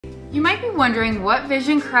You might be wondering what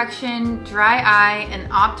vision correction, dry eye, and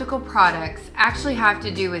optical products actually have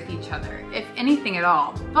to do with each other, if anything at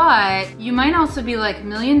all. But you might also be like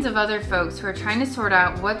millions of other folks who are trying to sort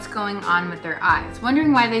out what's going on with their eyes,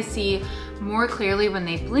 wondering why they see more clearly when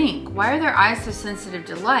they blink. Why are their eyes so sensitive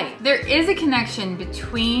to light? There is a connection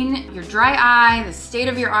between your dry eye, the state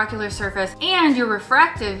of your ocular surface, and your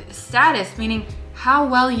refractive status, meaning how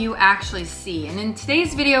well you actually see. And in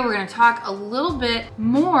today's video, we're gonna talk a little bit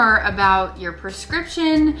more about your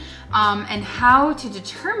prescription and how to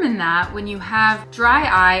determine that when you have dry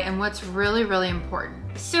eye and what's really, really important.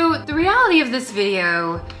 So the reality of this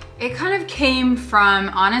video, it kind of came from,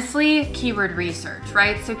 honestly, keyword research,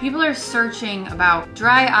 right? So people are searching about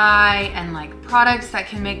dry eye and like products that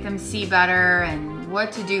can make them see better and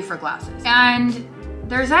what to do for glasses. And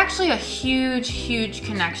there's actually a huge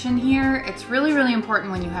connection here. It's really, really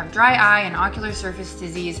important when you have dry eye and ocular surface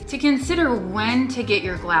disease to consider when to get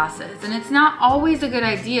your glasses. And it's not always a good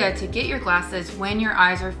idea to get your glasses when your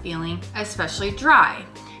eyes are feeling especially dry.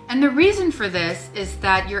 And the reason for this is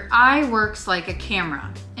that your eye works like a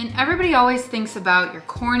camera. And everybody always thinks about your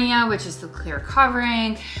cornea, which is the clear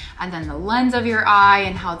covering, and then the lens of your eye,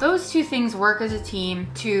 and how those two things work as a team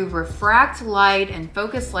to refract light and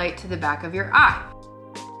focus light to the back of your eye.